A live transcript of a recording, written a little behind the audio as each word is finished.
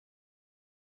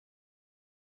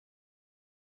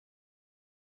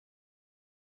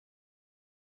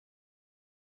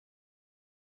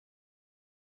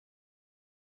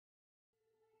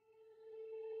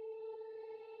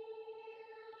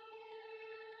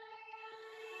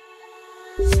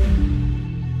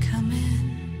Come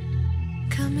in,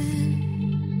 come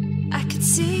in. I could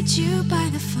seat you by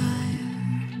the fire.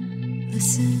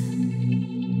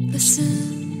 Listen,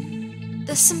 listen.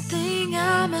 There's something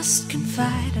I must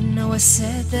confide. I know I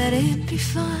said that it'd be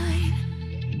fine.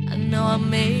 I know I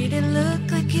made it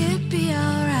look like it'd be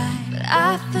alright, but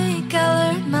I think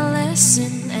I learned my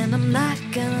lesson, and I'm not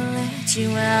gonna let you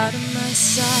out of my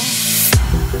sight.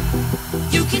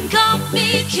 You can call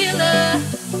me killer,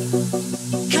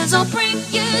 'cause I'll bring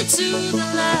you to the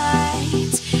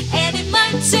light. And it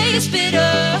might taste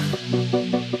bitter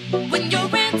when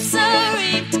you're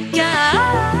answering to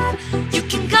God. You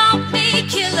can call me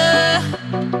killer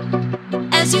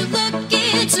as you look